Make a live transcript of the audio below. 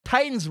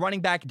Titans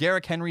running back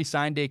Derrick Henry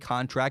signed a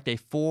contract, a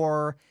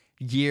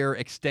 4-year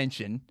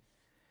extension.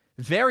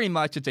 Very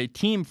much, it's a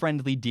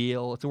team-friendly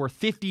deal. It's worth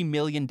 $50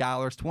 million,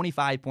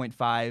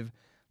 $25.5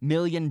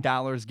 million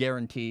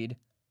guaranteed.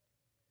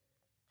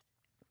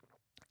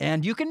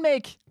 And you can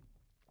make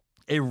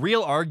a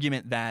real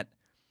argument that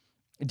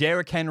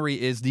Derrick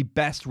Henry is the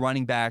best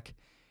running back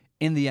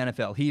in the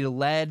NFL. He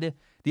led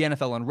the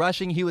NFL in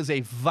rushing. He was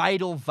a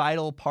vital,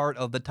 vital part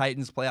of the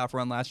Titans' playoff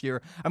run last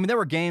year. I mean, there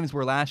were games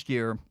where last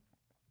year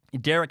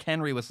Derrick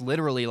Henry was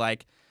literally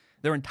like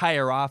their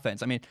entire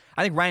offense. I mean,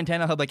 I think Ryan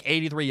Tannehill had like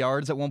 83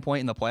 yards at one point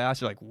in the playoffs.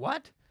 You're like,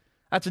 what?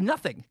 That's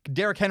nothing.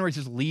 Derrick Henry's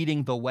just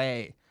leading the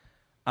way.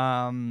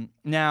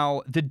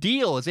 Now, the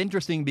deal is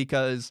interesting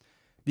because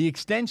the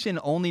extension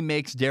only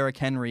makes Derrick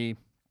Henry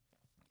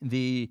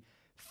the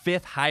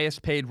 5th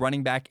highest paid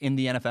running back in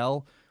the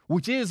NFL,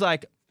 which is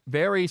like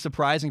very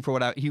surprising for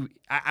what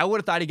I would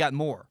have thought he got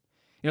more.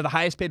 You know, the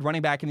highest paid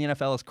running back in the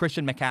NFL is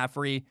Christian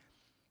McCaffrey.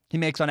 He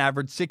makes on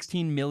average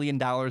 $16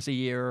 million a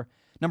year.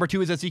 Number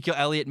 2 is Ezekiel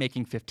Elliott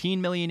making $15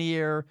 million a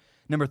year.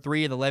 Number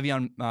 3, the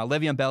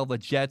Le'Veon Bell, the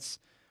Jets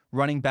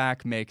running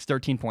back, makes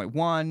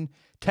 $13.1.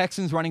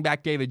 Texans running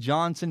back David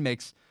Johnson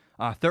makes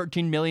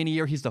 $13 million a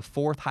year. He's the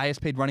 4th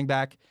highest paid running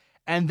back.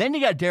 And then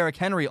you got Derrick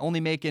Henry only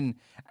making,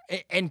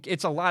 and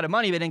it's a lot of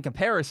money, but in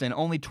comparison,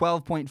 only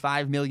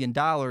 $12.5 million.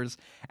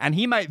 And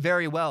he might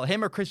very well,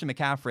 him or Christian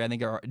McCaffrey, I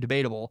think are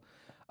debatable.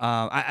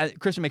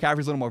 Christian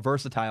McCaffrey's a little more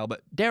versatile,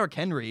 but Derrick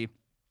Henry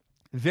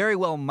very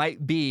well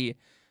might be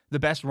the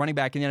best running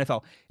back in the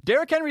NFL.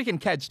 Derrick Henry can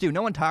catch, too.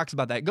 No one talks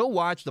about that. Go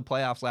watch the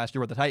playoffs last year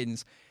with the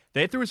Titans.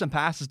 They threw some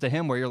passes to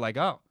him where you're like,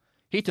 oh,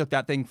 he took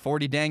that thing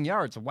 40 dang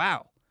yards.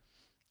 Wow.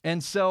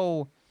 And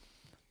so,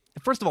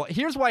 first of all,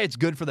 here's why it's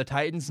good for the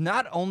Titans.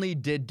 Not only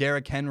did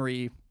Derrick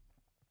Henry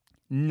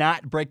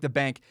not break the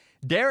bank,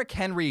 Derrick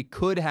Henry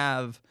could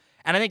have,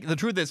 and I think the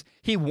truth is,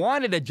 he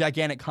wanted a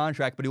gigantic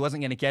contract, but he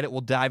wasn't going to get it.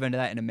 We'll dive into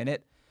that in a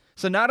minute.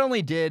 So not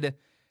only did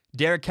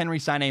Derrick Henry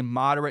sign a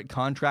moderate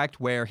contract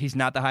where he's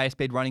not the highest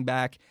paid running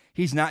back,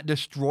 he's not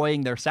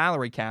destroying their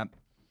salary cap,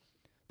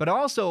 but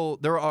also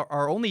there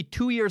are only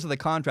 2 years of the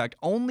contract,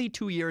 only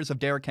 2 years of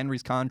Derrick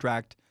Henry's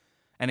contract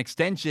and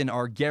extension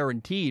are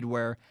guaranteed,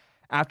 where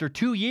after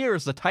 2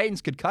 years, the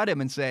Titans could cut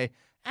him and say,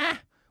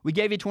 we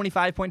gave you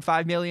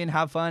 $25.5 million,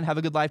 have fun, have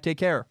a good life, take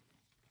care.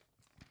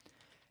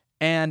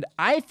 And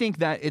I think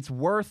that it's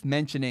worth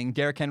mentioning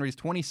Derrick Henry's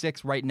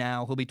 26 right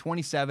now. He'll be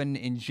 27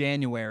 in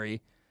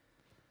January.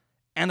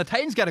 And the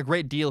Titans got a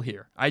great deal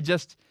here. I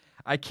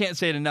can't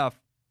say it enough.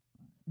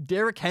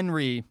 Derrick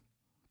Henry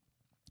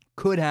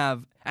could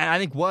have, and I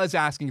think was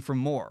asking for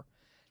more.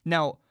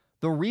 Now,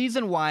 the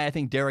reason why I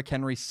think Derrick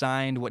Henry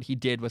signed what he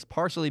did was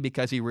partially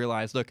because he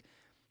realized, look,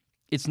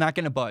 it's not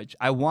going to budge.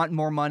 I want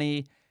more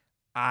money.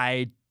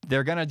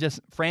 They're going to just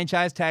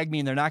franchise tag me,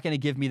 and they're not going to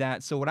give me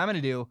that. So what I'm going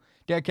to do,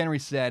 Derrick Henry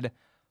said,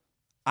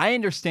 I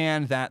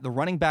understand that the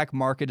running back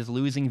market is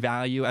losing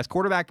value. As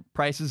quarterback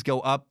prices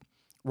go up,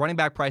 running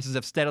back prices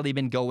have steadily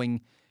been going,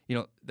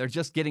 they're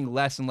just getting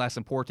less and less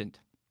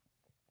important.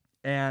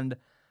 And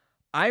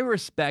I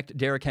respect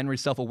Derrick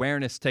Henry's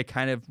self-awareness to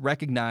kind of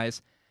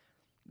recognize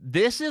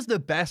this is the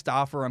best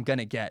offer I'm going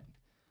to get.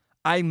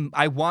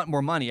 I want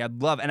more money.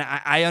 I'd love, and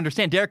I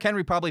understand Derrick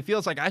Henry probably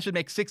feels like I should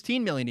make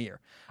 $16 million a year.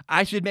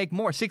 I should make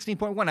more,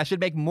 16.1. I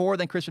should make more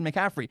than Christian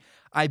McCaffrey.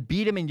 I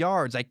beat him in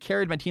yards. I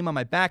carried my team on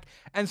my back,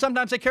 and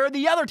sometimes I carried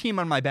the other team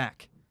on my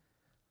back.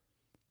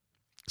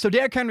 So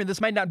Derrick Henry,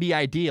 this might not be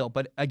ideal,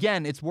 but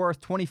again, it's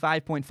worth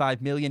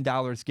 $25.5 million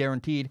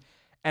guaranteed,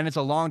 and it's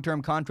a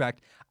long-term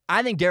contract.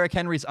 I think Derrick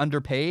Henry's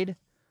underpaid,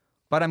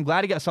 but I'm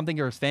glad he got something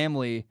for his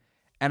family,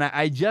 and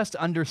I just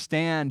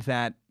understand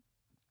that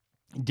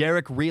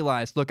Derrick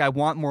realized, look, I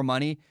want more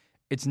money.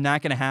 It's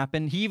not going to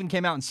happen. He even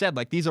came out and said,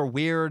 like, these are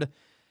weird.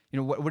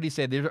 What did he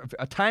say? There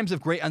are times of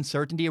great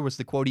uncertainty was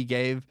the quote he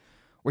gave,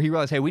 where he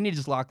realized, hey, we need to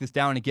just lock this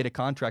down and get a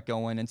contract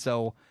going. And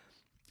so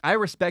I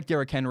respect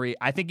Derrick Henry.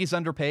 I think he's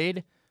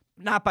underpaid,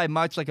 not by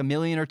much, like $1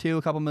 million or $2 million,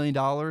 a couple $1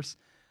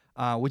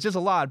 million, which is a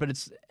lot, but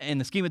it's in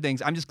the scheme of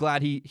things. I'm just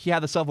glad he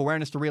had the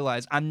self-awareness to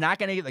realize I'm not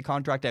going to get the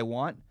contract I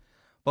want,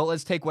 but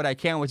let's take what I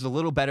can, which is a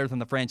little better than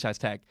the franchise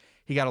tag.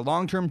 He got a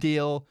long-term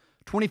deal.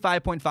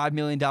 $25.5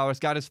 million,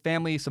 got his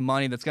family some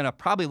money that's going to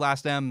probably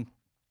last them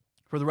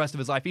for the rest of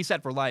his life. He's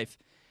set for life.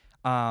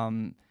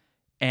 And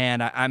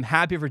I'm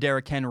happy for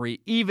Derrick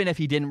Henry, even if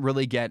he didn't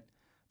really get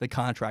the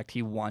contract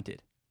he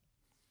wanted.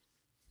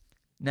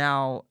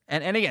 Now,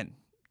 and again,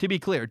 to be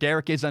clear,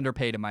 Derrick is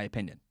underpaid in my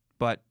opinion.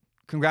 But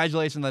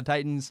congratulations to the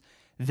Titans.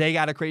 They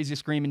got a crazy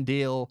screaming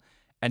deal,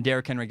 and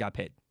Derrick Henry got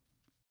paid.